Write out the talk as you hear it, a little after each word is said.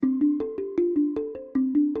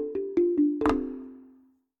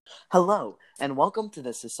Hello, and welcome to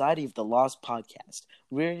the Society of the Lost podcast.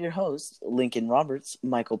 We're your hosts, Lincoln Roberts,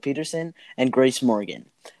 Michael Peterson, and Grace Morgan.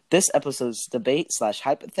 This episode's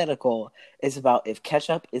debate/hypothetical is about if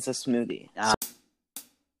ketchup is a smoothie.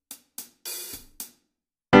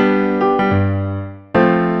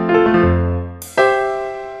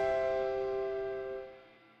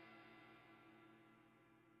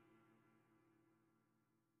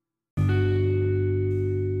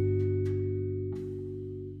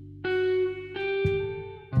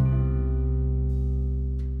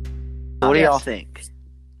 What do y'all think?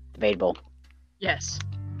 Debatable. Yes.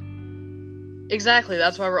 Exactly,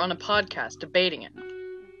 that's why we're on a podcast, debating it.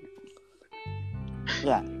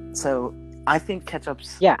 Yeah, so I think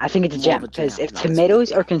ketchup's... Yeah, I think it's a more jam, of a jam, because if not a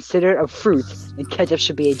tomatoes smoothie. are considered a fruit, then ketchup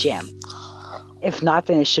should be a jam. If not,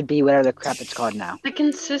 then it should be whatever the crap it's called now. The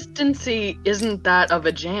consistency isn't that of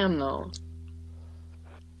a jam, though.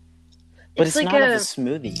 But it's like not of a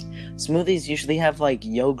smoothie. Smoothies usually have, like,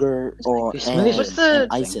 yogurt or Smoothies- What's the-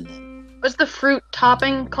 and ice in it. What's the fruit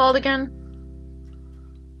topping called again?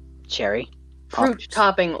 Cherry. Fruit Pops.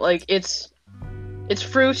 topping, like it's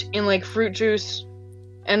fruit in like fruit juice,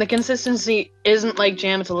 and the consistency isn't like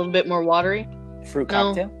jam, it's a little bit more watery. Fruit No.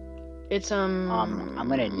 cocktail? It's I'm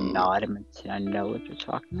gonna nod until I know what you're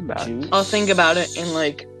talking about. Juice? I'll think about it in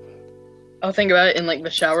the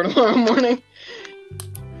shower tomorrow morning.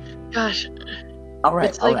 Gosh, Alright,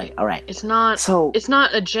 It's like- alright. it's not So, it's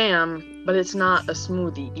not a jam, but it's not a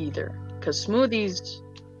smoothie either. Because smoothies,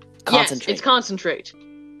 yes, concentrate. it's concentrate.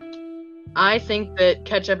 I think that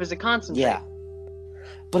ketchup is a concentrate. Yeah.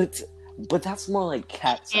 But that's more like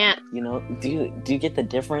catsup, Yeah. you know? Do you get the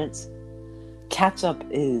difference? Catsup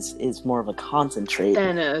is more of a concentrate.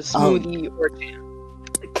 Than a smoothie or jam.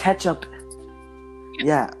 Ketchup,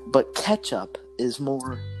 yeah, but ketchup is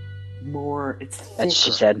more. It's thicker. That's what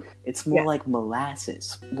she said. It's more Yeah. like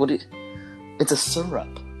molasses. It's a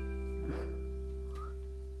syrup.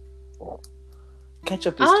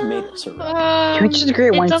 Ketchup is tomato syrup. Can we just agree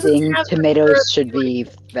on it one doesn't thing? have the Tomatoes syrup. should be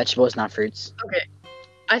vegetables, not fruits.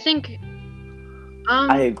 I think.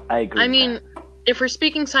 I agree. I with mean, that. if we're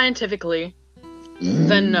speaking scientifically,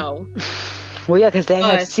 then no. Well, yeah, because they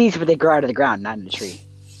have But- seeds, but they grow out of the ground, not in the tree.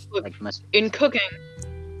 Look, Like must. In cooking,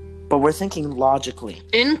 But we're thinking logically.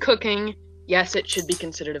 yes, it should be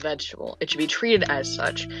considered a vegetable. It should be treated as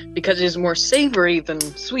such because it is more savory than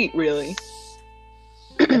sweet, really.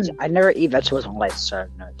 I never eat vegetables in my life, so I have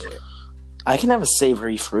no idea. I can have a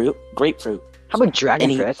savory fruit, grapefruit, How about dragon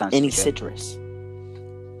fruit? That sounds any good. citrus.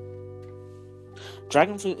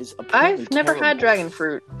 Dragon fruit is apparently I've never had terrible. dragon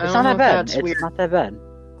fruit. I It's don't not know that if bad. that's It's weird. not that bad.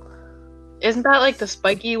 Isn't that like the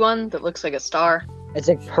spiky one that looks like a star? It's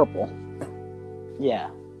like purple. Yeah.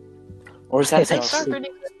 Or is that It's That's supposed not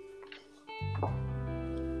pretty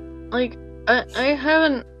good. Like, I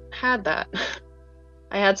haven't had that.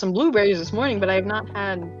 I had some blueberries this morning, but I have not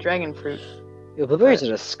had dragon fruit. Yo, blueberries are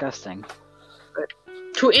disgusting.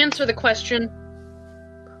 To answer the question,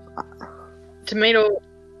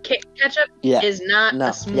 ketchup Yeah. is not No. a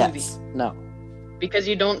smoothie Yes. No. because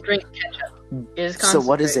you don't drink ketchup. It is So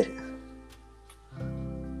what is concentrate. it?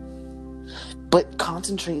 But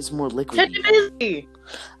concentrate is more liquid. Ketchup is.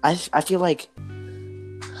 I feel like.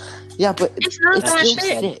 Yeah, but It's not it's that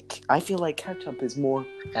still thick. thick. I feel like ketchup is more.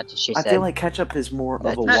 That's what she I said. feel like ketchup is more of a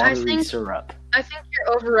That's- I watery think- syrup. I think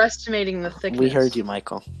you're overestimating the thickness. We heard you,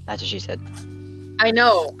 Michael. That's what she said. I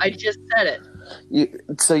know. I just said it. You.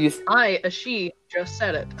 She just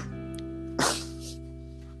said it.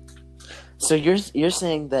 So you're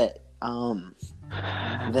saying that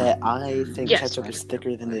that I think Yes. ketchup is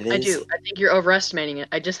thicker than it is. I do. I think you're overestimating it.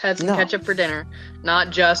 I just had some No. ketchup for dinner, not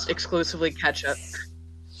just exclusively ketchup.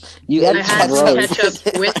 You That's I had some gross.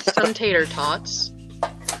 ketchup with some tater tots.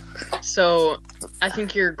 So I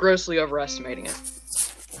think you're grossly overestimating it.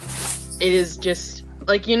 It is just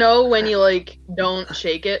like, you know, when you like don't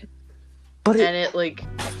shake it But and it like,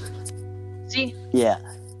 see. yeah.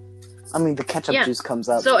 I mean, the ketchup Yeah. juice comes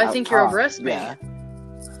out. So I out think you're top. overestimating Yeah.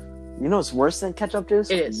 You know what's worse than ketchup juice?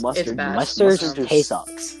 It is. It's Mustard. bad. Mustard Mustard juice tastes-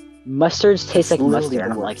 sucks. Mustards taste It's like literally mustard. I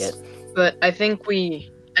the don't like worst. it. But I think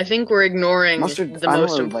we're ignoring Mustard- the I don't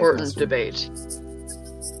most really like important mustard. debate.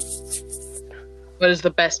 What is the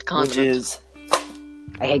best Which condiment? is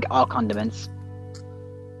I hate all condiments.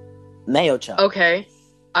 mayo chup. Okay,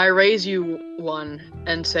 I raise you one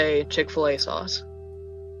and say Chick-fil-A sauce.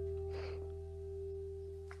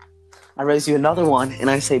 I raise you another one, and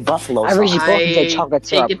I say buffalo I raise you sauce. both and say chocolate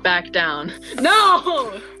take syrup. it back down.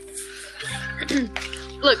 No!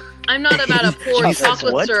 Look, I'm not about to pour Jesus,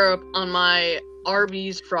 chocolate what? syrup on my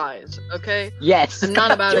Arby's fries, okay? Yes. I'm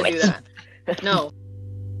not about to do it. that. No.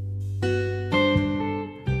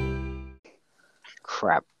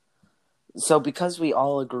 crap. So because we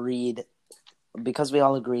all agreed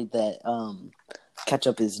that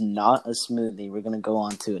ketchup is not a smoothie, we're gonna go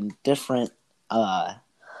on to a different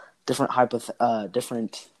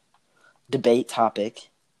different debate topic,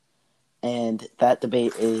 and that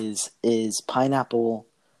debate is pineapple.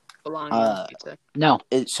 Belonging on pizza. No.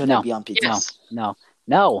 Should No. it be on pizza? Yes. No.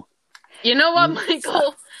 You know what,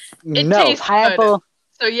 Michael? It No. tastes Pineapple. good.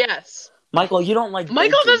 So yes. Michael, you don't like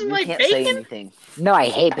Michael bacon. doesn't You like can't say bacon? anything. No, I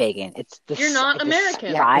hate bacon. You're not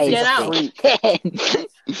American. Get out.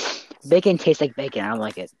 Bacon tastes like bacon. I don't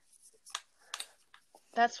like it.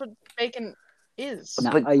 That's what bacon is.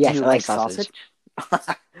 No. But Yes, do you I like sausage.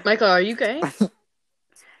 Michael, are you gay?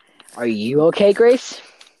 Are you okay, Grace?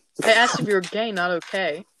 I asked if you were gay, not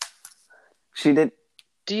okay. She did.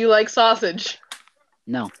 Do you like sausage?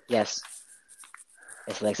 No. Yes.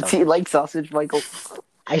 Yes, I like Do sausage. you like sausage, Michael?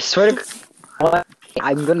 I swear to God,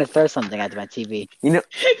 I'm gonna throw something at my TV. You know.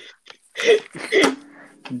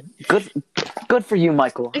 Good for you,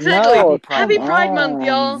 Michael. Exactly. No, Happy come Pride Month,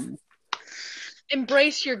 y'all. on.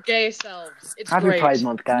 Embrace your gay selves. It's Happy great. Pride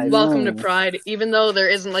Month, guys. Welcome to No. Pride. Even though there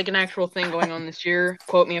isn't like an actual thing going on this year,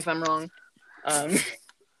 quote me if I'm wrong.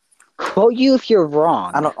 Quote you if you're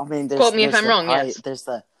wrong. I mean, Quote me if I'm wrong, Pride, yes.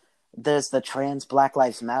 There's the trans Black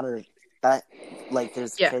Lives Matter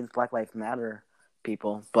there's Yeah. trans Black Lives Matter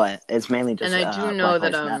people, but it's mainly just And I do know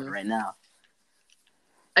Black that, Lives Matter right now.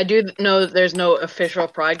 I do know that there's no official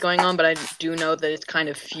Pride going on, but I do know that it's kind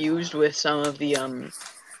of fused with some of the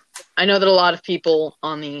I know that a lot of people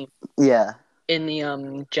in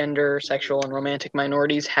the gender, sexual, and romantic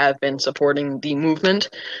minorities have been supporting the movement.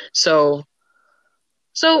 So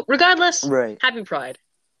regardless, Right. happy Pride.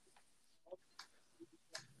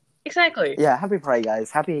 Exactly. Yeah, happy Pride,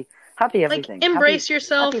 guys. Happy everything. Like, embrace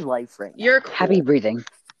yourself. Happy life right now. You're cool. Happy breathing.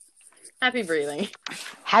 Happy breathing.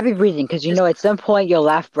 Happy breathing, because you know at some point your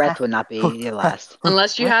last breath would not be your last.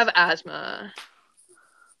 Unless you have asthma.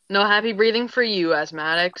 No happy breathing for you,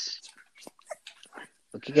 asthmatics.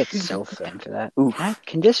 We could get so flamed for that. Oof.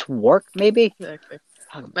 Can this work, maybe? Exactly.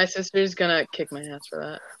 My sister's gonna kick my ass for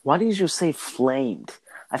that. Why did you say flamed?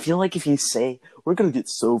 I feel like if you say, we're gonna get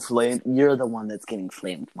so flamed, you're the one that's getting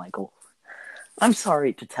flamed, Michael. I'm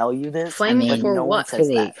sorry to tell you this. Flamed but for no what? One says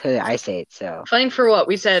that. Clearly, I say it, so. Flamed for what?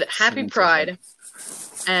 We said happy Someone says Pride,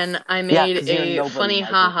 and I Yeah, made 'cause you're a nobody, funny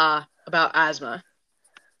Michael. haha about asthma.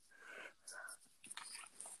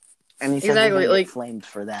 And he said Exactly, we're gonna like, get flamed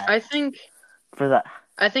for that. I think that For the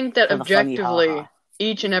funny objectively, haha.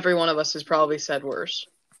 each and every one of us has probably said worse.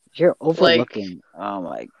 You're overlooking. Oh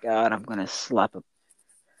my god, I'm gonna slap a.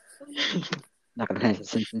 Not gonna finish the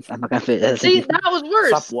sentence. I'm not gonna finish the See, sentence. that was worse.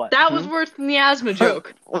 Stop what? That was worse than the asthma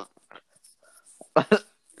joke.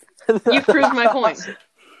 You've proved my point.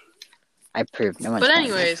 I proved no one's But point.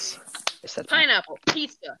 anyways, It's that point. pineapple,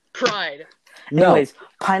 pizza, Pride. No. Anyways,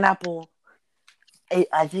 pineapple.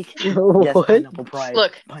 I think yes, What? pineapple pride.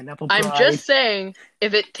 Look, Pineapple pride. I'm just saying,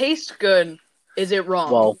 if it tastes good, is it wrong?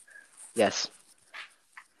 Well, yes.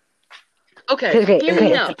 Okay, Okay, hear me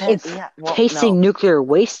okay. out. It's Yeah, well, tasting no. nuclear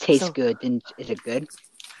waste tastes So- good, then is it good?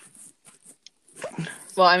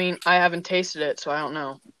 Well, I mean, I haven't tasted it, so I don't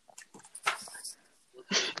know.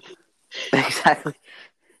 Exactly.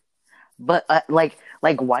 But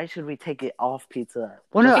why should we take it off pizza?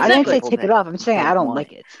 Well, no, Just I didn't Exactly. say take it off. I'm saying I don't want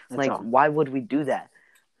like it. it. That's Like, all. why would we do that?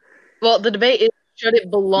 Well, the debate is, should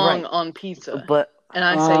it belong Right. on pizza? But And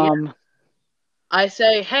I say, yeah. I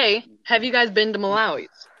say, hey, have you guys been to Malawi's?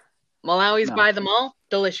 Malawi's No. by the mall?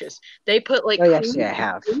 Delicious. They put, like, Oh, yes, cream yeah, I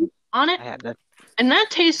have. on it, I have that. and that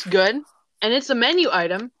tastes good, and it's a menu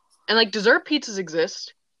item, and, like, dessert pizzas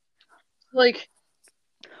exist. Like,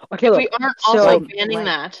 Okay, if look. we aren't so- also banning Right.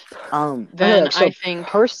 that, um, then Okay, so I think...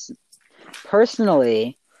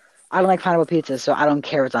 personally, I don't like pineapple pizza, so I don't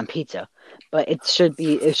care if it's on pizza. But it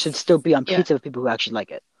should still be on Yeah. pizza with people who actually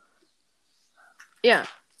like it. Yeah.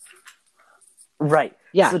 right.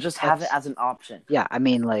 Yeah. So just have it that's- as an option, Yeah, I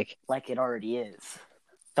mean, like, like it already is.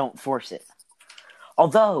 Don't force it.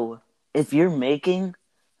 Although, if you're making,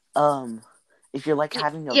 if you're like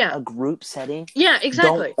having Yeah. a group setting, Yeah,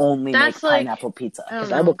 exactly. don't only That's make like- pineapple pizza. I don't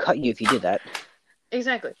because I will know. cut you if you do that.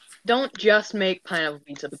 Exactly. Don't just make pineapple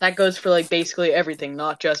pizza, but that goes for, like, basically everything,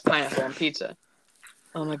 not just pineapple on pizza.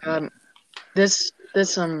 Oh my god. This,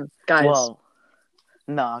 guys. Well,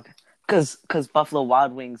 no, because Buffalo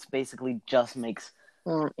Wild Wings basically just makes.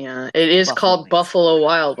 Well, yeah, it is Buffalo called Wings. Buffalo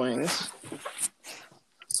Wild Wings.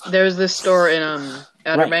 There's this store in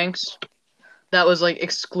Outer Right. Banks that was like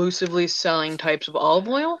exclusively selling types of olive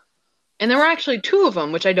oil, and there were actually 2 of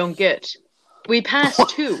them, which I don't get. We passed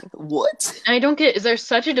 2, What? and I don't get. Is there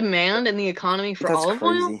such a demand in the economy for That's olive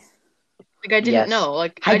crazy. oil? Like, I didn't know.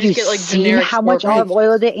 Like, Have I just you get, like, seen generic how much store-brand.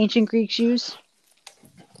 olive oil the ancient Greeks use?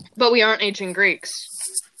 But we aren't ancient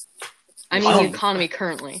Greeks. I mean the economy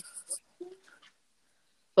currently.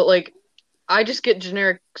 But, like, I just get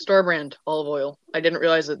generic store-brand olive oil. I didn't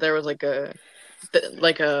realize that there was, like a...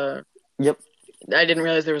 Yep. I didn't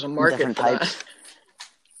realize there was a market Different for types. that.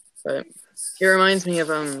 But it reminds me of,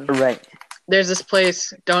 Right. There's this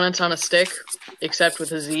place, Donuts on a Stick, except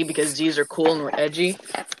with a Z, because Z's are cool and we're edgy.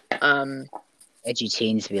 Edgy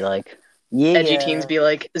teens be like... Yeah. Edgy teens be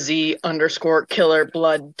like, Z_killer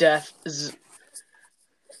blood death Z.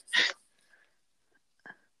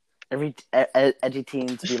 Edgy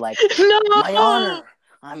teens be like, No! my honor!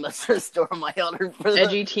 I must restore my honor for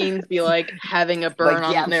Edgy teens be like, having a burn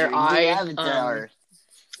on their eye.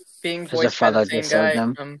 Being voiced by the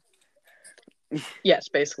same guy. Yes,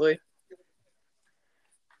 basically.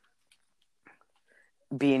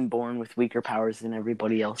 Being born with weaker powers than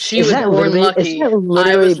everybody else. She was born lucky. I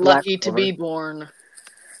was lucky to be born.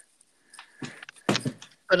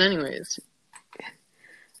 But anyways.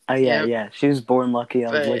 Oh, yeah. She was born lucky.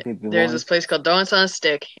 I was lucky to be born. There's this place called Donuts on a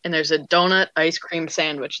Stick, and there's a donut ice cream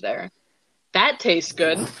sandwich there. That tastes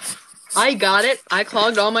good. I got it. I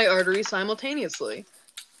clogged all my arteries simultaneously.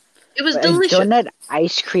 It was delicious. A donut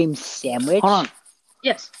ice cream sandwich? Hold on.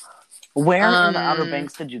 Yes. Where in the Outer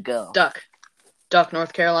Banks did you go? Duck,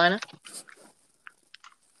 North Carolina.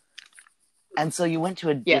 And so you went to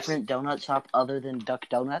a different donut shop other than Duck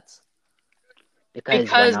Donuts?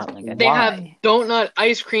 Because they have donut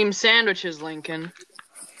ice cream sandwiches, Lincoln.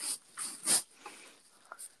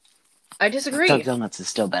 I disagree. Duck Donuts is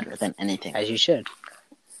still better than anything. As you should.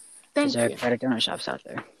 Thank you. There are better donut shops out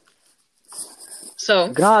there. So,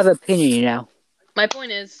 you can all have an opinion, you know. My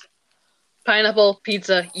point is, pineapple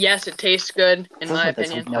pizza, yes, it tastes good, in my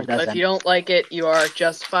opinion. No, but if you don't like it, you are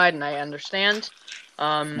justified, and I understand.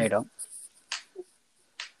 No, you don't.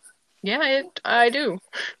 Yeah, I do.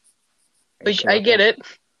 Like, sure I get it.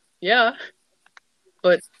 Yeah.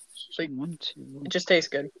 But, like, it just tastes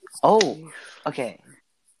good. Oh, okay.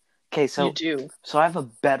 Okay, so you do. So I have a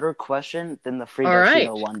better question than the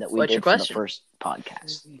Frito one that we did for the first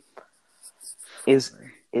podcast. Is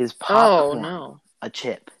popcorn a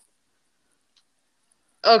chip?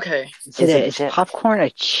 Okay. Is popcorn a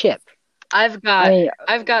chip? I've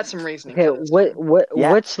got some reasoning. Okay,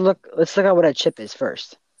 let's look at what a chip is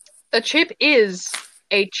first. A chip is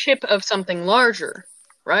a chip of something larger,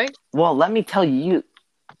 right? Well, let me tell you,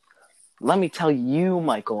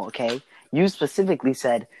 Michael, okay? You specifically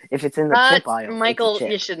said if it's in the chip aisle, Michael, it's a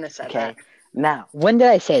chip. You shouldn't have said that. Now, when did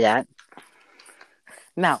I say that?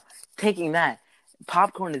 Now, taking that,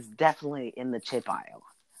 popcorn is definitely in the chip aisle.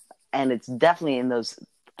 And it's definitely in those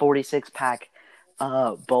 46-pack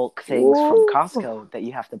bulk things from Costco that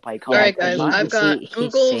you have to buy. All right, guys, I've got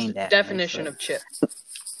Google's definition of chip.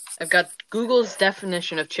 I've got Google's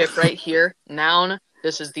definition of chip right here. Noun.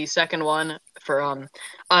 This is the second one for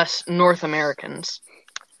us North Americans.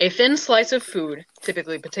 A thin slice of food,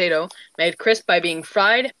 typically potato, made crisp by being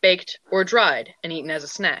fried, baked, or dried and eaten as a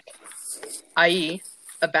snack, i.e.,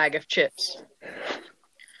 a bag of chips.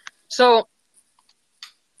 So,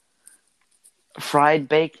 fried,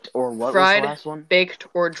 baked, or what was the last one? Baked,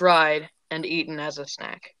 or dried and eaten as a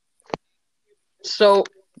snack. So,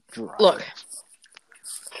 look,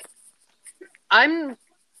 I'm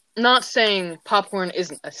not saying popcorn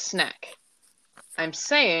isn't a snack. I'm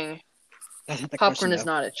saying popcorn is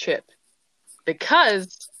not a chip.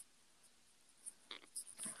 Because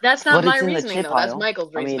that's not my reasoning, though. That's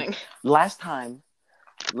Michael's reasoning. I mean,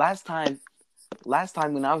 last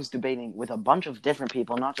time when I was debating with a bunch of different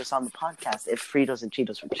people, not just on the podcast, if Fritos and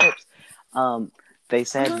Cheetos were chips, they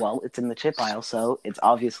said, well, it's in the chip aisle, so it's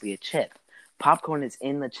obviously a chip. Popcorn is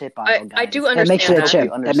in the chip aisle, guys. I do understand that. Makes it a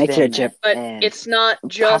chip. That makes it a chip. But it's not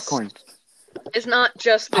just popcorn. It's not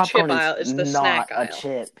just the chip aisle, it's the snack aisle. Not a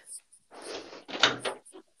chip.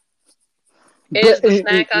 It is the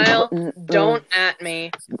snack aisle. Don't at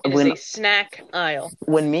me. It is a snack aisle.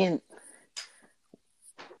 When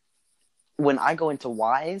I go into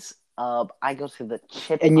Wise, I go to the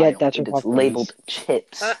chip and yet aisle. That's and it's labeled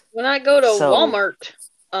chips. When I go to Walmart,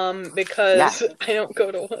 because I don't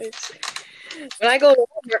go to Wise. When I go to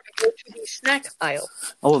Walmart, I go to the snack aisle.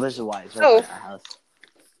 Oh, there's a Wise right at our house.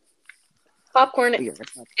 Popcorn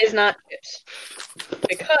is not chips.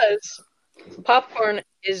 Because popcorn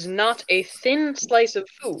is not a thin slice of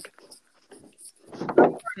food.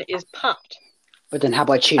 Popcorn is popped. But then how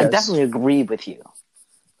about Cheetos? I definitely agree with you.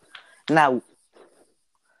 Now,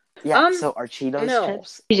 so are Cheetos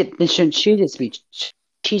chips?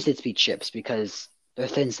 Cheez-Its be chips because they're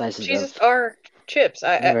thin slices Cheez-Its are chips.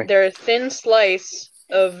 They're a thin slice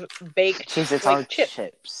of baked Cheez-Its like are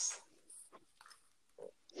chips.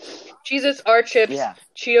 Cheez-Its are chips. Yeah.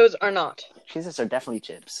 Cheetos are not. Cheez-Its are definitely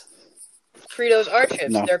chips. Fritos are chips.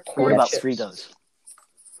 No. They're corn What about chips. Fritos?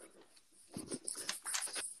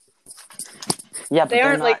 Yeah, but they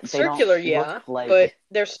aren't not, like they circular, but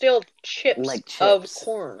they're still chips, of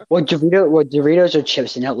corn. Well, Doritos are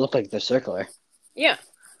chips and don't look like they're circular. Yeah.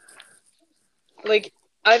 Like,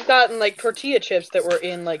 I've gotten like tortilla chips that were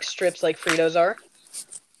in like strips like Fritos are.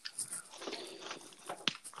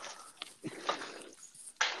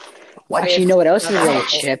 What? Actually, you know what else is a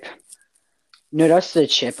chip? No, that's the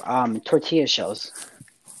chip. Tortilla shells.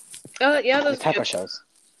 Yeah, those taco chips. shells.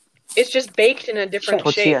 It's just baked in a different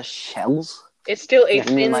tortilla shape. shells? It's still a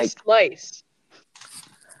thin slice.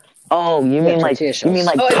 Oh, you mean like taco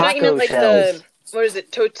I thought you meant like shells. what is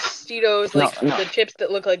it? Tostitos, like the chips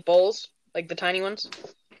that look like bowls, like the tiny ones.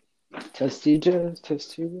 Tostitos.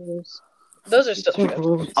 Those are still chips.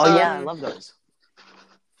 Oh yeah, I love those.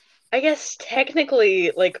 I guess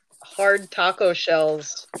technically, like hard taco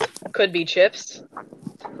shells could be chips,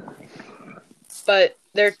 but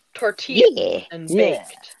they're tortillas and baked.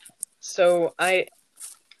 Yeah. So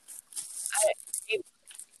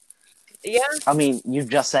yeah. I mean, you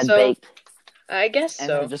just said baked. I guess so. And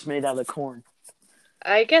they're just made out of corn.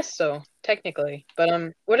 I guess so, technically.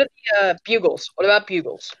 But what are the Bugles? What about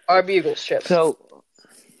Bugles? Are Bugles chips? So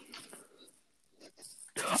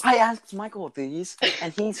I asked Michael these,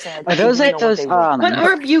 and he said, "Are those like those? What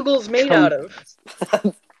are Bugles made out of?"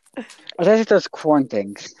 Are those like those corn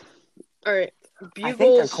things? All right, Bugles. I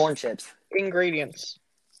think they're corn chips. Ingredients.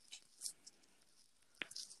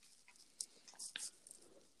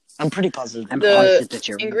 I'm pretty positive.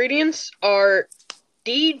 The ingredients are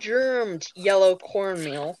degermed yellow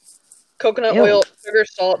cornmeal, coconut oil, sugar,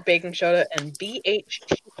 salt, baking soda, and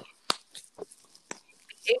BHT.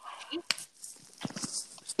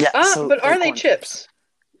 Yeah. But are they chips?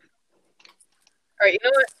 All right, you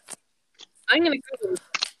know what? I'm gonna Google.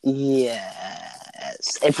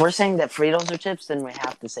 Yes. If we're saying that Fritos are chips, then we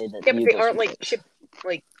have to say that. Yeah, but they aren't like chip.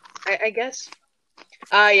 Like I guess.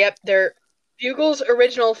 Yep, they're Bugles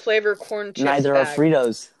original flavor corn chips. Neither are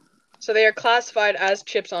Fritos. So they are classified as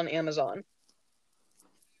chips on Amazon.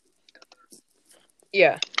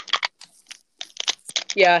 Yeah.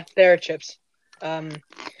 Yeah, they're chips.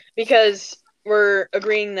 Because we're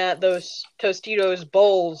agreeing that those Tostitos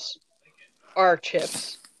bowls are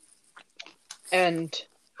chips. And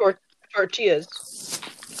tortillas.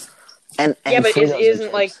 And yeah, but Fritos it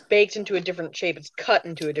isn't like baked into a different shape. It's cut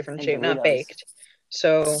into a different shape, not baked.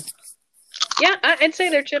 So, yeah, I'd say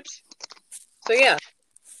they're chips. So yeah.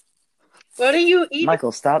 What are you eating?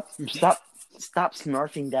 Michael, stop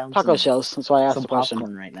snarking down taco shells. That's why I asked the question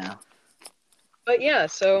popcorn right now. But yeah,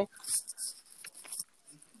 so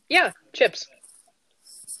yeah, chips.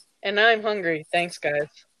 And now I'm hungry. Thanks, guys.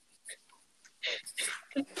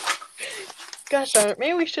 Gosh,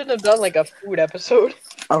 maybe we shouldn't have done like a food episode.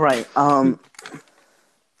 All right.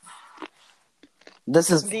 This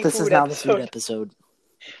is now the food episode.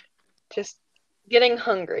 Just getting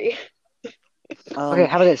hungry. Okay,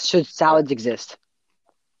 how about this? Should salads exist?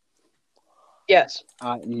 Yes.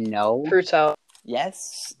 No. Fruit salad.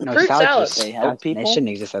 Yes. No, fruit salads. They help people. They shouldn't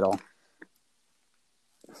exist at all.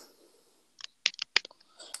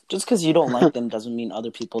 Just because you don't like them doesn't mean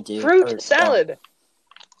other people do. Fruit salad.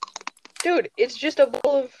 Dude, it's just a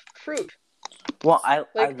bowl of fruit. Well, I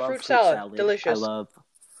love fruit salad. Delicious.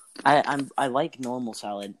 I like normal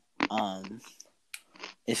salad.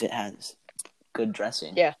 If it has good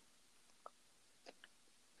dressing. Yeah.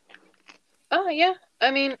 Oh yeah.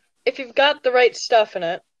 I mean, if you've got the right stuff in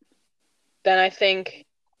it, then I think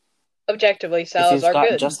objectively salads are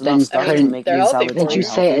good. They're healthy. Didn't you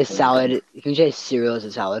say a salad? You can say cereal is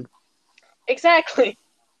a salad. Exactly.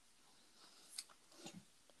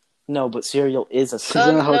 No, but cereal is a salad.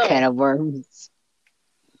 Isn't a whole can of worms?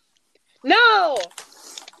 No!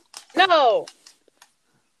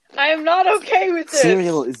 I am not okay with this.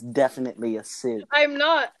 Cereal is definitely a soup. I'm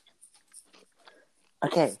not.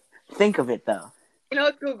 Okay, think of it though. You know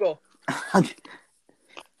what, Google?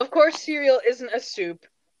 Of course, cereal isn't a soup.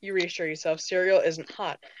 You reassure yourself, cereal isn't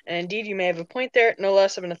hot. And indeed, you may have a point there. No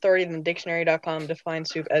less of an authority than dictionary.com defines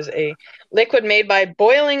soup as a liquid made by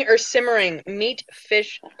boiling or simmering meat,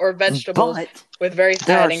 fish, or vegetables with very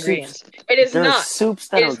fatty ingredients. It is not. There are soups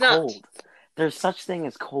that are cold. There's such thing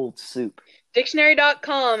as cold soup.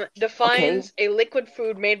 Dictionary.com defines a liquid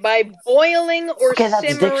food made by boiling or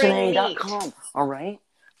simmering Dictionary.com, meat. All right?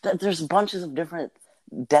 There's bunches of different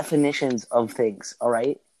definitions of things, all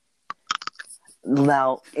right?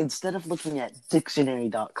 Now, instead of looking at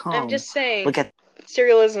dictionary.com, I'm just saying, look at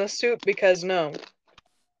cereal isn't a soup because no.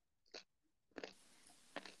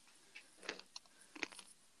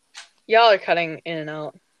 Y'all are cutting in and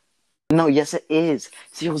out. No, yes it is.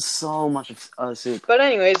 Cereal's so much soup. But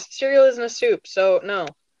anyways, cereal isn't a soup, so no.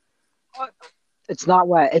 What? It's not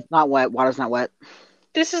wet. It's not wet. Water's not wet.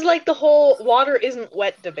 This is like the whole water isn't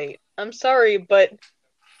wet debate. I'm sorry, but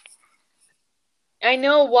I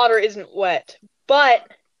know water isn't wet, but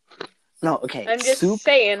no, okay. I'm just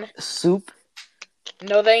saying. Soup.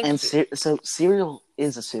 No, thank you. So cereal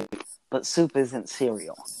is a soup, but soup isn't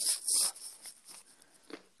cereal.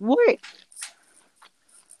 What?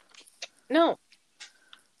 No.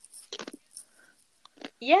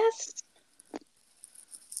 Yes.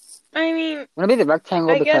 I mean, wouldn't it be the rectangle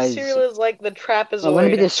I because guess cereal is like the trapezoid.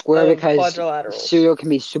 Wouldn't it be the square of because quadrilaterals. cereal can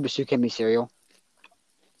be soup, soup can be cereal.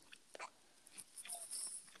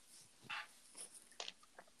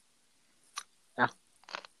 Yeah.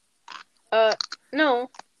 No.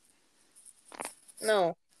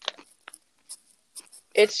 No.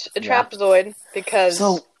 It's a trapezoid because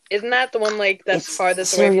isn't that the one like that's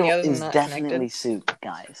farthest away from the others and not connected? Cereal is definitely soup,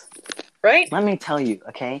 guys. Right? Let me tell you,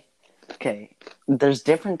 okay? Okay. There's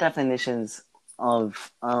different definitions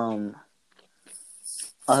of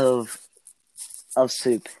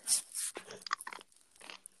soup.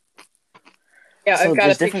 Yeah, so I've got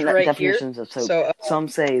there's a picture different right definitions here. of soup. So, some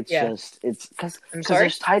say it's because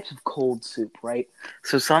there's types of cold soup, right?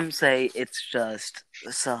 So some say it's just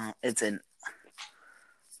it's an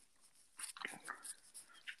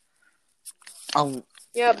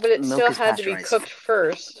yeah, but it still had to be cooked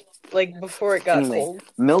first, like before it got cold.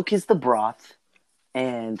 Milk is the broth,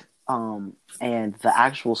 and the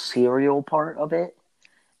actual cereal part of it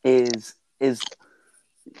is it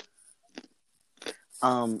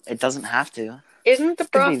doesn't have to. Isn't the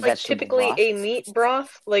broth like typically a meat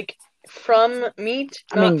broth, like from meat,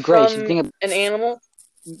 not from an animal?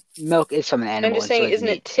 Milk is from an animal. I'm just saying, isn't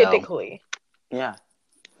it typically? So. Yeah.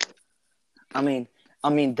 I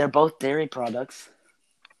mean, they're both dairy products.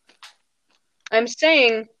 I'm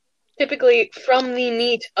saying typically from the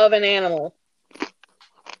meat of an animal.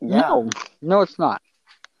 Yeah. No, it's not.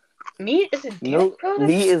 Meat is a dairy product?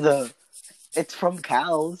 Meat it's from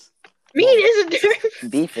cows. Meat is a dairy product.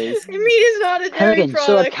 Beef is. Meat is not a dairy product.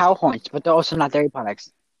 So are cow horns, but they're also not dairy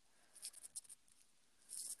products.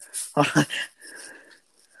 Alright,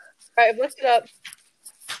 I've looked it up.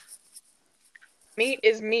 Meat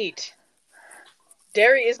is meat.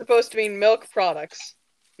 Dairy is supposed to mean milk products.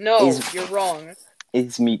 No, you're wrong.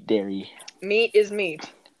 It's meat dairy. Meat is meat.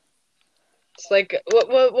 It's like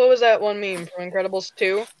what was that one meme from Incredibles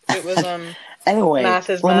 2? It was anyway, math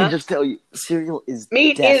is let math. me just tell you, cereal is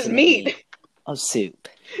meat is meat. A soup.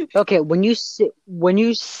 Okay, when you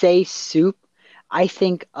say soup, I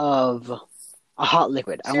think of a hot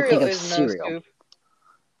liquid. I don't think of cereal. No soup.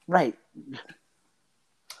 Right.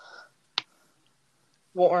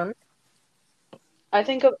 Warm. I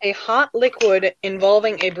think of a hot liquid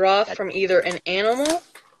involving a broth from either an animal,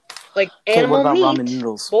 like animal meat, ramen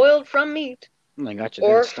noodles? Boiled from meat,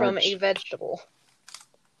 or from a vegetable.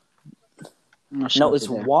 No, it's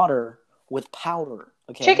water with powder.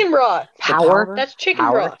 Okay. Chicken broth. Powder? That's chicken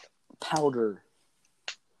broth. Powder.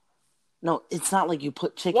 No, it's not like you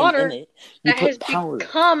put chicken in it. You put powder.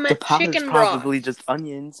 The powder's probably just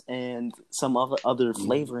onions and some other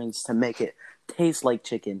flavorings to make it taste like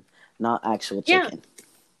chicken, not actual chicken.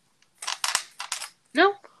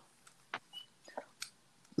 No.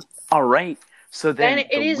 All right. So then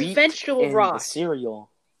it is vegetable broth.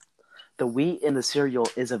 The wheat in the cereal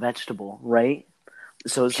is a vegetable, right?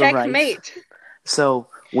 So it's Checkmate. the rice. So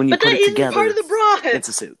when you put it together, part of the broth. It's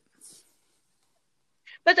a soup.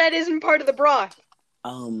 But that isn't part of the broth.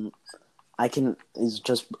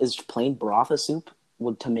 Is plain broth a soup?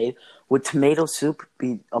 Would tomato soup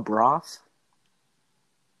be a broth?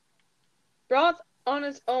 Broth on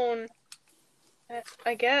its own,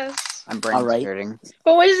 I guess. I'm brainstorming.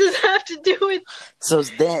 But what does this have to do with? So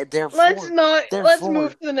therefore, let's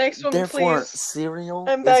move to the next one, therefore, please. Cereal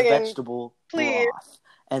is vegetable broth,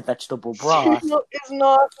 and vegetable broth. Cereal is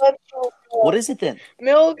not vegetable broth. What is it then?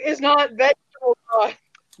 Milk is not vegetable broth.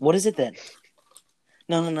 What is it then?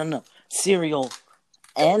 No. Cereal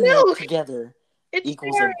and milk together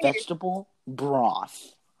equals a vegetable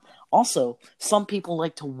broth. Also, some people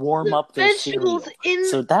like to warm up their cereal.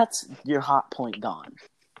 So that's your hot point gone.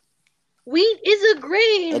 Wheat is a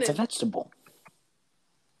grain. It's a vegetable.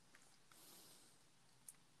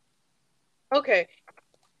 Okay.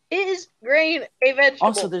 Is grain a vegetable?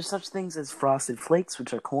 Also, there's such things as frosted flakes,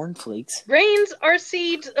 which are corn flakes. Grains are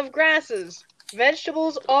seeds of grasses.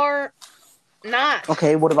 Vegetables are not.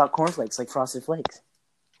 Okay, what about cornflakes, like frosted flakes?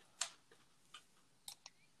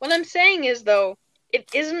 What I'm saying is, though, it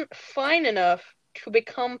isn't fine enough to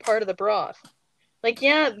become part of the broth. Like,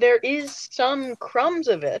 yeah, there is some crumbs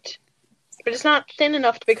of it, but it's not thin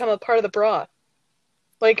enough to become a part of the broth.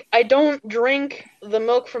 Like, I don't drink the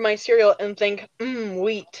milk from my cereal and think,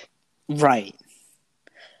 wheat. Right.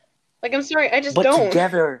 Like, I'm sorry, I just don't. But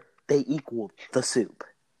together, they equal the soup.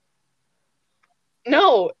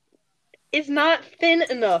 No, it's not thin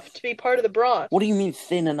enough to be part of the broth. What do you mean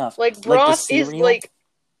thin enough? Like, broth is, like...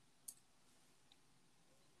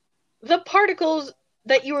 The particles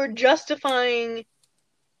that you are justifying,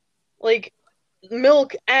 like,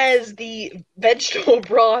 milk as the vegetable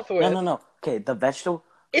broth with. No. Okay, the vegetable...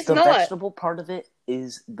 It's the not. vegetable part of it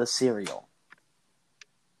is the cereal.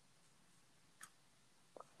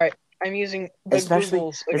 Alright, I'm using the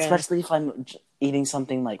Googles again. Especially if I'm eating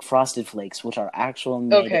something like Frosted Flakes, which are actually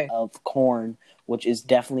made of corn, which is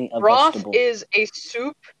definitely a vegetable. Broth is a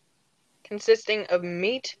soup consisting of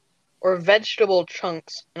meat or vegetable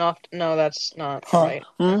chunks. And often, no, that's not right.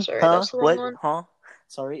 I'm sorry, that's the wrong one.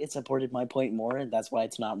 Sorry, it supported my point more, and that's why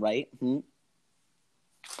it's not right.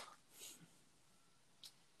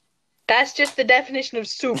 That's just the definition of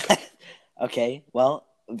soup. Okay, well,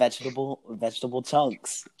 vegetable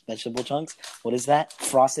chunks. Vegetable chunks? What is that?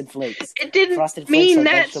 Frosted Flakes. It didn't mean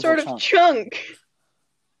that sort of chunk.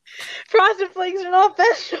 Frosted Flakes are not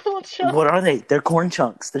vegetable chunks. What are they? They're corn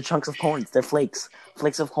chunks. They're chunks of corn. They're flakes.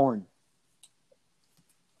 Flakes of corn.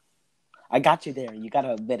 I got you there. You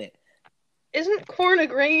gotta admit it. Isn't corn a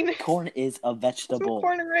grain? Corn is a vegetable. Isn't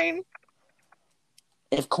corn a grain?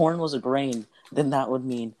 If corn was a grain, then that would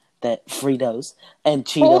mean that Fritos and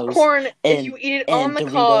Cheetos whole corn, if you eat it on the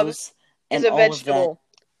cob, is a vegetable.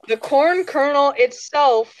 The corn kernel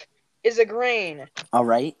itself is a grain. All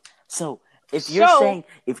right. So if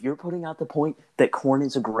you're putting out the point that corn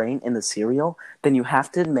is a grain in the cereal, then you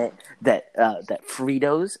have to admit that that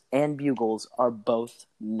Fritos and Bugles are both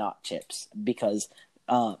not chips, because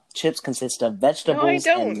chips consist of vegetables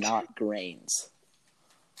and not grains.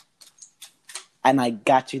 And I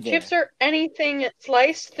got you there. Chips are anything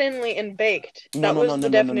sliced thinly and baked. That was the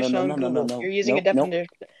definition on Google. You're using a definition.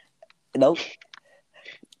 Nope.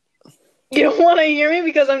 You don't want to hear me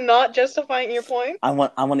because I'm not justifying your point? I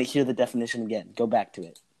want to hear the definition again. Go back to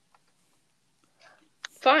it.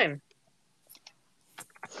 Fine.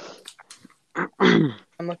 I'm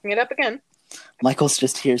looking it up again. Michael's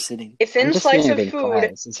just here sitting. A thin slice of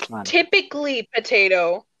food, typically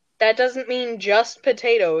potato. That doesn't mean just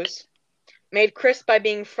potatoes. Made crisp by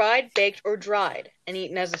being fried, baked, or dried, and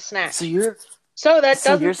eaten as a snack. So that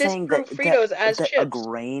doesn't disprove Fritos as chips. A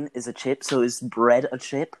grain is a chip, so is bread a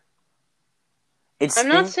chip? I'm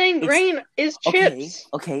not saying grain is chips.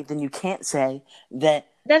 Okay, then you can't say that.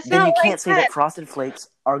 That's not you can't say that Frosted Flakes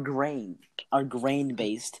are grain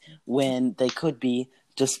based when they could be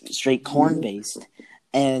just straight corn based.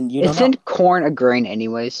 And you don't know. Isn't corn a grain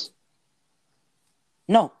anyways?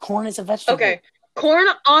 No, corn is a vegetable. Okay, corn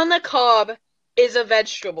on the cob is a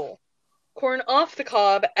vegetable. Corn off the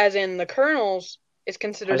cob, as in the kernels, is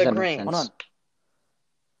considered a grain. Hold on.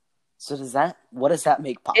 So what does that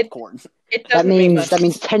make popcorn? That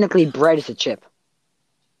means technically bread is a chip.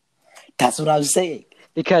 That's what I was saying.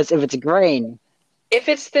 Because if it's a grain, if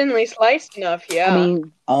it's thinly sliced enough, yeah. I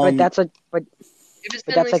mean, but that's like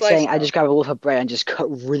saying I just got a loaf of bread and just cut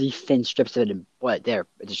really thin strips of it and there,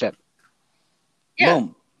 it's a chip. Yeah.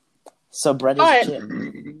 Boom. So bread is a chip.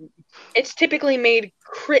 It's typically made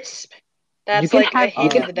crisp. That's like I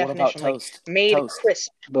hate the definition. What about toast? Like, made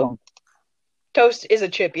crisp. Boom. Toast is a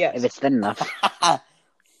chip, yes. If it's thin enough.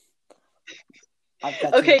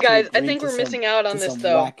 Okay, guys, I think we're missing out on this,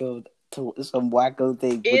 though. Some wacko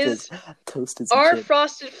thing, which is toast is a chip. Are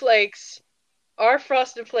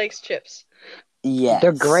Frosted Flakes chips? Yes.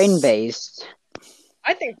 They're grain-based.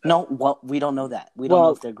 I think so. No, well, we don't know that. We don't know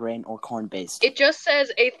if they're grain or corn-based. It just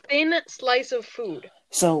says a thin slice of food.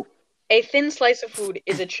 So... A thin slice of food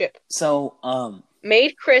is a chip. So,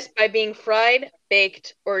 made crisp by being fried,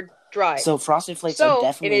 baked, or dried. So Frosted Flakes are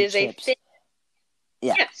definitely chips.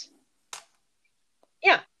 Yeah. Yes.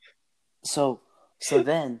 Yeah. So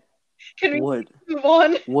then, can we move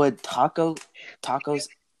on? Would tacos,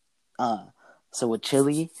 so would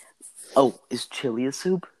chili, is chili a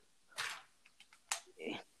soup?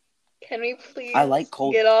 Can we please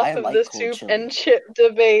get off of the soup chili. And chip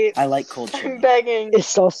debate? I like cold chili. I'm begging. Is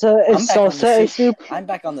salsa a soup? I'm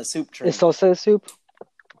back on the soup train. Is salsa a soup?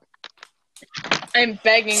 I'm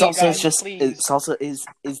begging you guys, please. Salsa is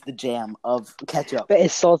the jam of ketchup. But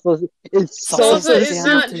salsa is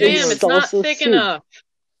not jam. It's not thick enough.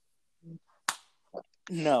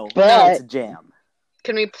 No, it's a jam.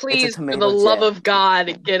 Can we please, for the love of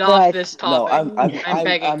God, get off this topic? No, I'm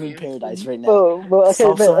begging you. I'm in paradise right now.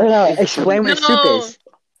 Okay, explain what soup is.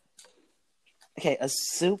 Okay, a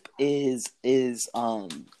soup is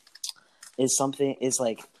something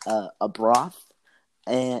like a broth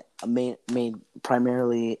and made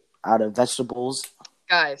primarily out of vegetables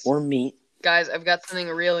or meat. Guys, I've got something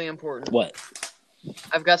really important. What?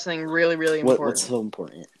 I've got something really, really important. What's so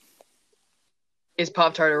important? Is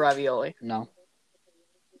Pop-Tart or ravioli? No.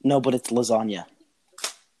 No, but it's lasagna.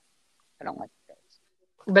 I don't like those.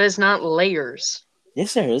 But it's not layers.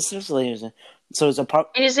 Yes, there is. There's layers. So it's a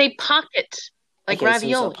pop. It is a pocket, like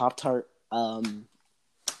ravioli. So it's a Pop-Tart, a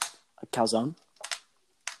calzone,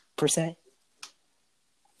 per se,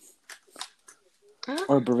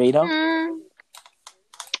 or a burrito.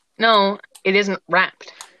 No, it isn't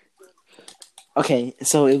wrapped. Okay,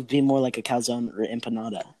 so it would be more like a calzone or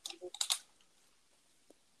empanada.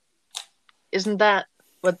 Isn't that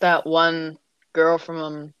what that one girl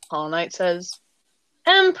from Hollow Knight says?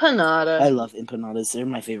 Empanada. I love empanadas. They're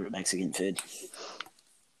my favorite Mexican food.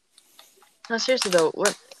 No, seriously though,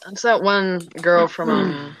 what's that one girl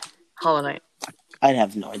from Hollow Knight? I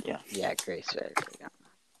have no idea. Yeah, Grace.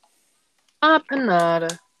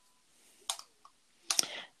 Empanada.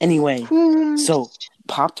 Anyway, so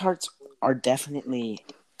Pop-Tarts are definitely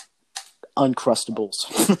Uncrustables.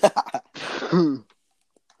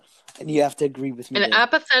 And you have to agree with me. An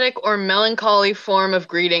apathetic or melancholy form of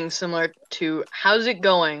greeting similar to "how's it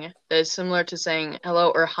going?" that is similar to saying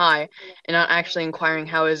hello or hi and not actually inquiring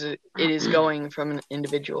how it is going from an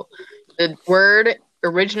individual. The word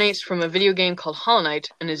originates from a video game called Hollow Knight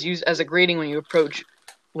and is used as a greeting when you approach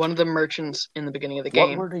one of the merchants in the beginning of the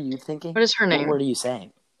game. What word are you thinking? What is her name? What word are you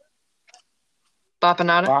saying?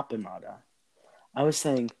 Bapanada? Bapanada. I was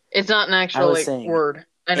saying... It's not an actual word.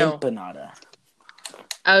 I know. Empanada.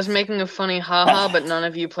 I was making a funny haha, but none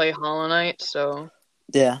of you play Hollow Knight, so...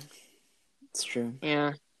 Yeah. It's true.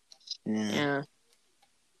 Yeah.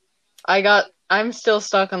 I'm still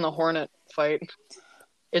stuck on the Hornet fight.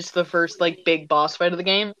 It's the first, big boss fight of the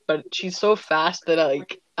game, but she's so fast that,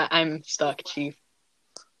 I'm stuck, Chief.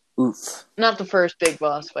 Oof. Not the first big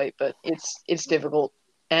boss fight, but it's difficult.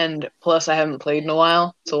 And plus, I haven't played in a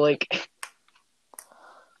while, so,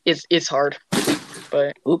 it's hard.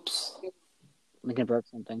 But... Oops. Lincoln broke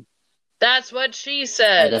something. That's what she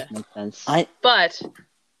said. That does make sense. But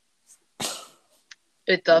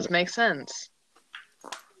it does make sense.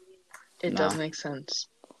 It does make sense.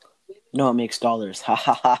 No, it makes dollars. Ha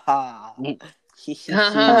ha ha ha.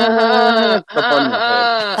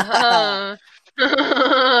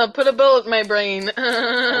 Put a bullet in my brain.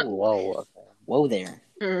 Whoa. Whoa there.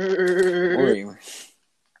 Whoa.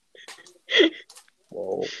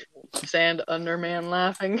 Whoa. Sand Underman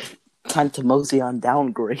laughing. Time to mosey on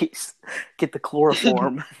down, Grace. Get the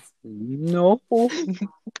chloroform. No. No.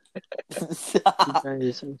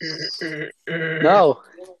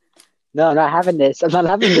 No, I'm not having this. I'm not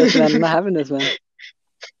having this, man. I'm not having this, man.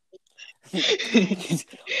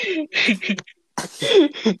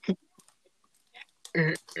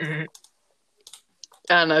 I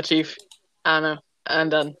don't know, Chief. I don't know. I'm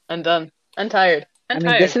done. I'm tired.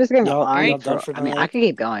 This is getting y'all fine. done for tonight? I can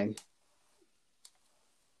keep going.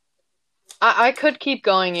 I could keep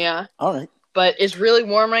going, yeah. All right. But it's really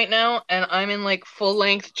warm right now, and I'm in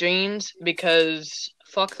full-length jeans because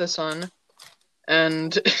fuck the sun.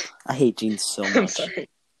 And I hate jeans so much. I'm sorry.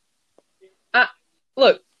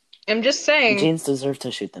 Look, I'm just saying. Jeans deserve to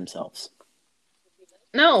shoot themselves.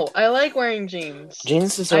 No, I like wearing jeans.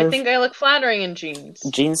 Jeans deserve. I think I look flattering in jeans.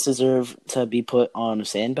 Jeans deserve to be put on a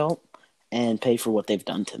sand belt and pay for what they've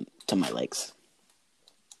done to my legs.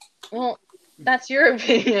 Well, that's your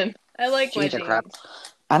opinion. I like my jeans. Crap.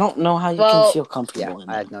 I don't know how you can feel comfortable in them.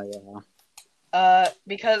 I had no idea.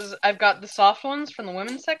 Because I've got the soft ones from the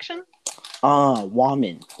women's section.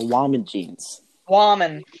 Woman jeans.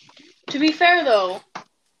 Woman. To be fair, though,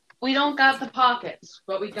 we don't got the pockets,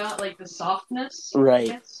 but we got, the softness.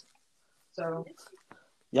 Right. So.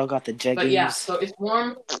 Y'all got the jeggings. But yeah, so it's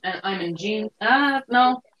warm, and I'm in jeans.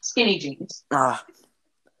 No, skinny jeans.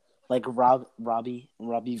 Like Robbie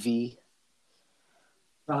V.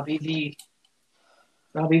 Robbie V.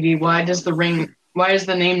 Why does the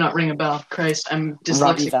name not ring a bell? Christ, I'm dyslexic.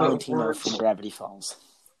 Robbie Valentino from Gravity Falls.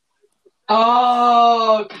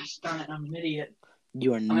 Oh, gosh darn it, I'm an idiot.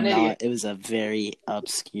 You are not. An idiot. It was a very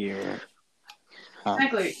obscure.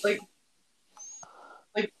 Exactly.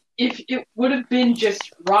 If it would have been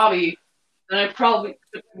just Robbie, then I probably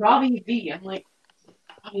Robbie V. I'm like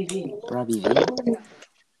Robbie V. Robbie V.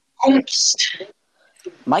 Oops.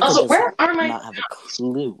 Michael also, does where are my not have a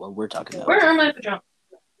clue what we're talking about. Where are my pajamas?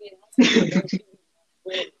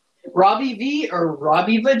 Robbie V or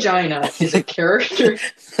Robbie Vagina is a character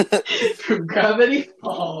from Gravity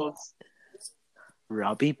Falls.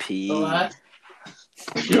 Robbie P.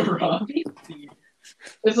 Robbie?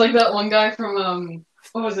 It's like that one guy from,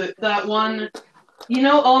 what was it? That one, you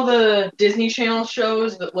know all the Disney Channel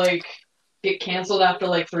shows that, like, get canceled after,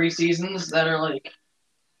 like, 3 seasons that are, like,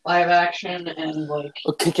 live action and, like,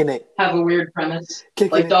 Kicking it. Have a weird premise.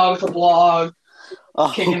 Like Dog with a Blog,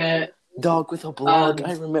 Kicking It. Dog with a Blog.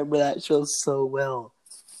 I remember that show so well.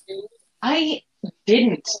 I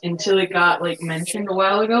didn't until it got, like, mentioned a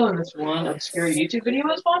while ago in this one obscure YouTube video I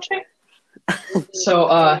was watching.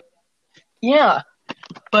 So, yeah.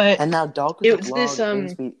 But and now Dog with a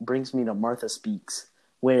Blog brings me to Martha Speaks,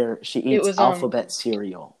 where she eats alphabet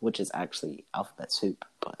cereal, which is actually alphabet soup.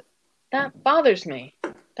 But that bothers me.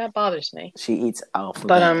 She eats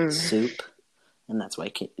alphabet soup, and that's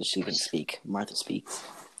why she can speak. Martha Speaks.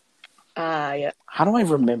 Yeah. How do I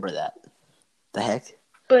remember that? The heck?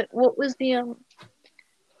 But what was the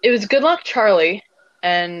It was Good Luck Charlie,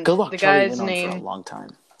 and Good Luck the Charlie guy's went name on for a long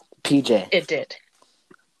time. PJ. It did.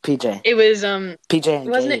 PJ. It was PJ and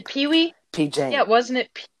wasn't Gabe. it Pee-wee? PJ. Yeah, wasn't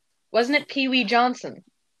it Pee-wee Johnson?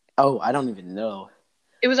 Oh, I don't even know.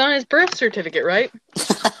 It was on his birth certificate, right?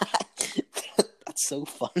 That's so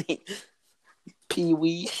funny.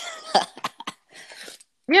 Pee-wee.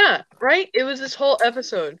 Yeah, right? It was this whole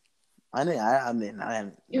episode. I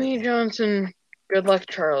haven't. Pee-wee Johnson, Good Luck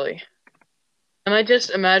Charlie. Am I just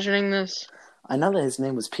imagining this? I know that his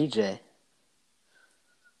name was PJ.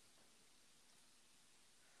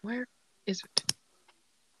 Where is it?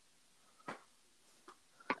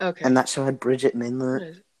 Okay. And that show had Bridget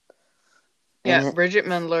Mendler. Yeah, Bridget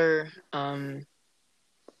Mendler. And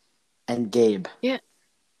Gabe. Yeah.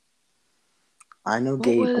 I know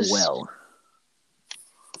Gabe well.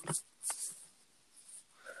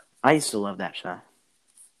 I used to love that show.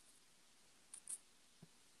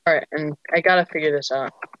 Alright, and I gotta figure this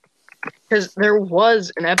out. Because there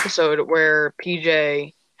was an episode where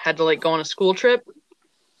PJ had to, like, go on a school trip,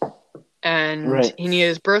 and he needed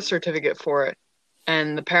his birth certificate for it.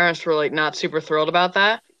 And the parents were, like, not super thrilled about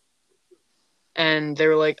that. And they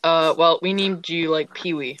were like, well, we named you, like,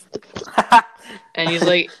 Pee-wee. And he's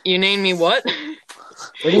like, you named me what?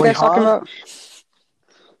 What are you guys talking about?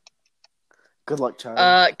 Good Luck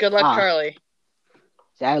Charlie. Good Luck Charlie.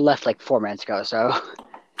 See, I left like 4 minutes ago, so.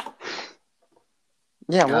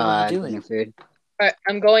 Yeah, what are you doing? Food. Alright,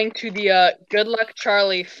 I'm going to the Good Luck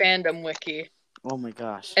Charlie fandom wiki. Oh my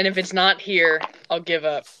gosh. And if it's not here, I'll give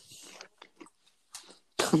up.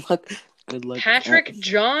 Good luck. Patrick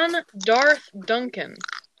John Darth Duncan.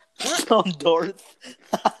 What? John Darth.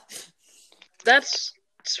 That's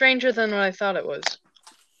stranger than what I thought it was.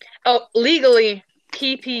 Oh, legally,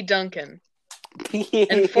 P.P. Duncan.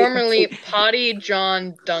 And formerly Potty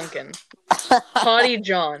John Duncan. Potty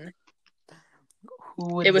John.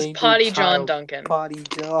 It was Potty John Duncan. Potty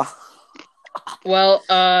John. Well,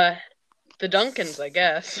 the Duncans, I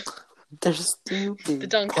guess. They're stupid. The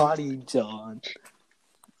Duncans. Potty John.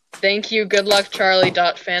 Thank you,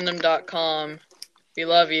 goodluckcharlie.fandom.com. We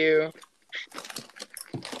love you.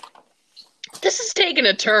 This is taking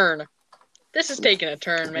a turn.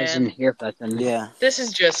 Man. Isn't here, but then yeah. This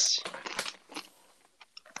is just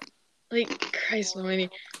like Christ almighty.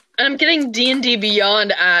 And I'm getting D&D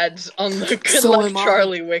Beyond ads on the Good Luck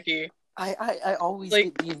Charlie wiki. I always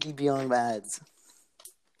get D&D Beyond ads.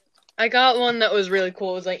 I got one that was really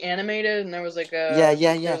cool. It was like animated, and there was like a there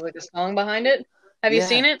was like a song behind it. Have you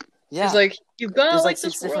seen it? Yeah. It's like you've got like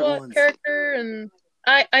this warlock character, and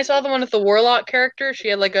I saw the one with the warlock character. She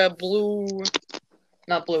had like a purple.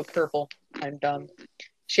 I'm dumb.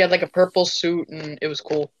 She had like a purple suit, and it was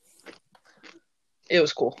cool. I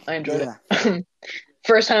enjoyed it.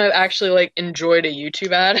 First time I've actually like enjoyed a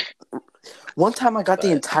YouTube ad. One time I got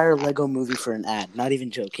the entire Lego movie for an ad. Not even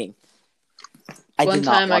joking. One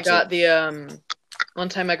time I got the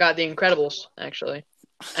Incredibles, actually.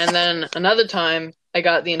 And then another time I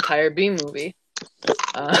got the entire B movie.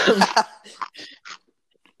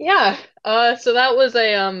 Yeah. So that was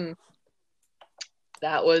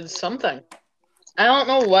something. I don't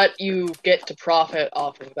know what you get to profit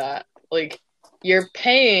off of that. Like, you're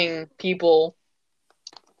paying people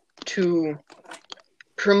to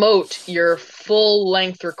promote your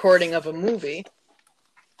full-length recording of a movie.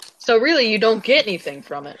 So really, you don't get anything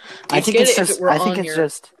from it. I think it's just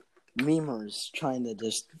memers trying to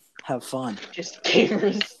just have fun. Just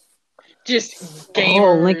gamers.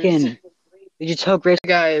 Oh, Lincoln. Did you tell Grace?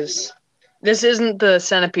 Guys, this isn't the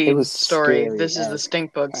centipede story. Scary. This is the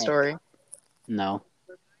stink bug story. No.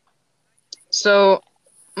 So,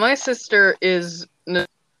 my sister is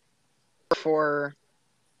for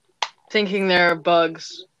thinking there are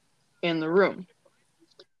bugs in the room.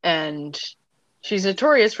 And she's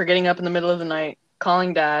notorious for getting up in the middle of the night,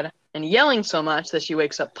 calling Dad, and yelling so much that she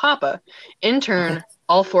wakes up Papa. In turn,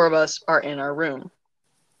 all four of us are in our room.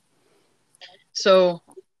 So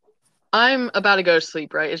I'm about to go to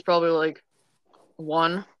sleep, right? It's probably like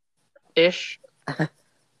 1-ish.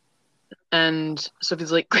 And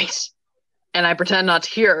Sophie's like, Grace. And I pretend not to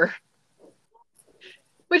hear her.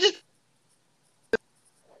 Which is...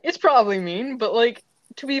 It's probably mean, but, like,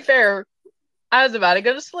 to be fair, I was about to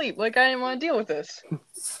go to sleep. Like, I didn't want to deal with this.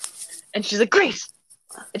 And she's like, Grace!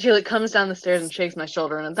 And she, like, comes down the stairs and shakes my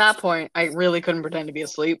shoulder. And at that point, I really couldn't pretend to be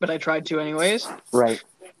asleep, but I tried to anyways. Right.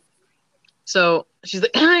 So she's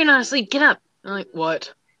like, you're not asleep. Get up. And I'm like,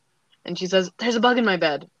 what? And she says, there's a bug in my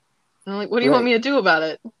bed. And I'm like, what do you want me to do about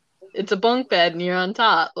it? It's a bunk bed and you're on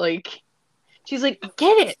top. Like, she's like,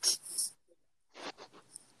 get it.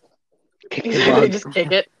 Kick the bug. Just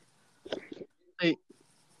kick it. Like,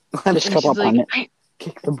 just step up on it.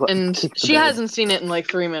 Kick the bug. And she hasn't seen it in like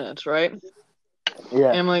 3 minutes, right? Yeah.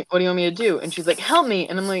 And I'm like, what do you want me to do? And she's like, help me.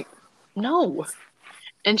 And I'm like, no.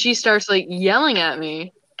 And she starts like yelling at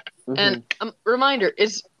me. Mm-hmm. And reminder,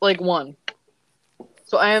 it's like 1.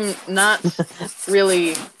 So I am not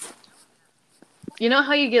really... You know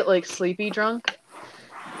how you get like sleepy drunk?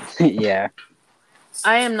 Yeah.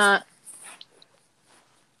 I am not...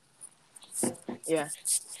 Yeah.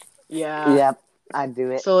 Yep, I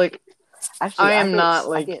do it. So like, actually, I am not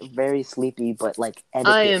like... I get very sleepy, but like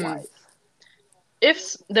etiquette-wise.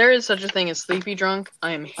 If there is such a thing as sleepy drunk,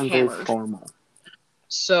 I'm hammered. Very formal.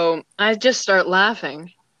 So I just start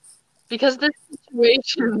laughing. Because this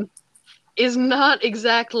situation is not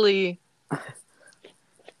exactly...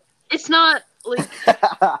 It's not, like...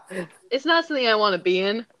 It's not something I want to be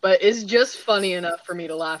in, but it's just funny enough for me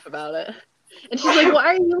to laugh about it. And she's like, why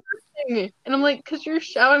are you laughing? And I'm like, because you're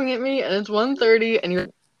shouting at me, and it's 1:30, and you're...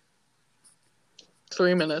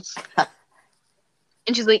 3 minutes.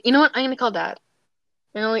 And she's like, you know what? I'm going to call Dad.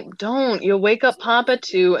 And I'm like, don't. You'll wake up Papa,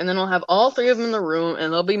 too, and then we'll have all 3 of them in the room,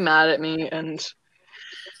 and they'll be mad at me, and...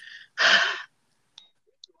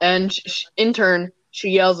 And in turn, she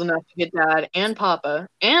yells enough to get Dad and Papa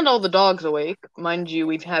and all the dogs awake. Mind you,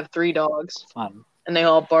 we have 3 dogs. Fun. And they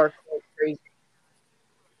all bark like crazy.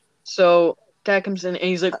 So Dad comes in and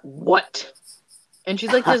he's like, what? And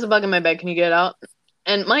she's like, there's a bug in my bed. Can you get it out?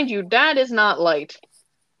 And mind you, Dad is not light.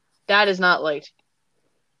 Dad is not light.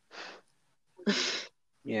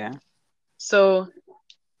 Yeah. So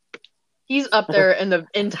he's up there and the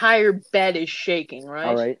entire bed is shaking, right?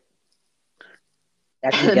 All right.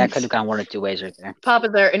 Actually, that could have gone one of 2 ways right there.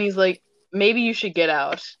 Papa's there, and he's like, maybe you should get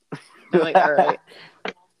out. I'm like, all right.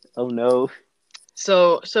 Oh, no.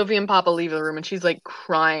 So Sophie and Papa leave the room, and she's, like,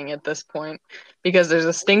 crying at this point because there's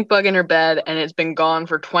a stink bug in her bed, and it's been gone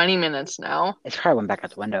for 20 minutes now. It's probably went back out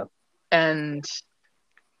the window. And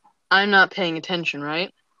I'm not paying attention,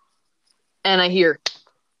 right? And I hear...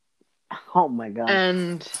 Oh, my God.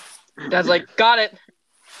 And Dad's like, got it.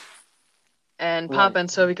 And Papa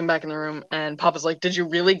and Sophie come back in the room, and Papa's like, did you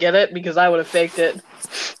really get it? Because I would have faked it.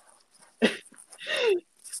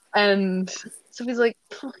 And Sophie's like,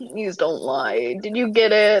 please don't lie. Did you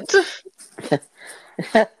get it?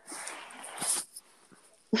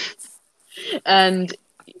 And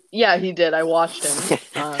yeah, he did. I watched him.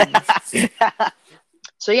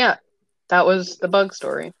 So yeah, that was the bug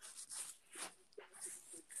story.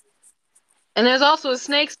 And there's also a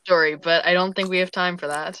snake story, but I don't think we have time for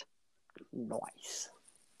that. Nice.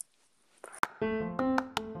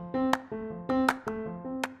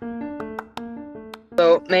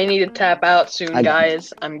 So may need to tap out soon,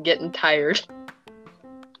 guys. I'm getting tired.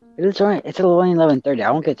 It's only 11:30.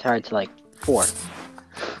 I won't get tired till like 4.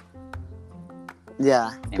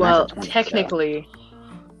 Yeah. Well, technically,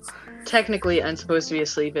 I'm supposed to be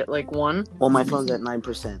asleep at like 1. Well, my phone's at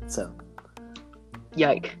 9%, so.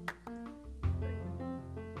 Yike.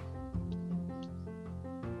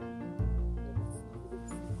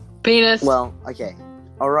 Penis. Well, okay.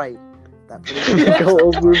 Alright. That pretty much go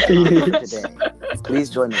over penis today.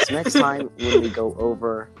 Please join us next time when we go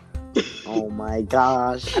over... Oh my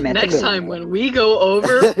gosh. Next time when we go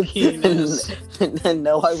over penis.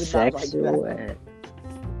 No, I would not like that.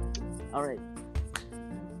 Alright.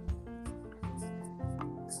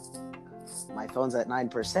 My phone's at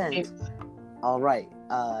 9%. Alright.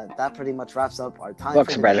 That pretty much wraps up our time.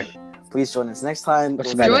 Books, brother. Please join us next time.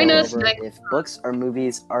 Join us next if books or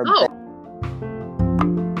movies are better.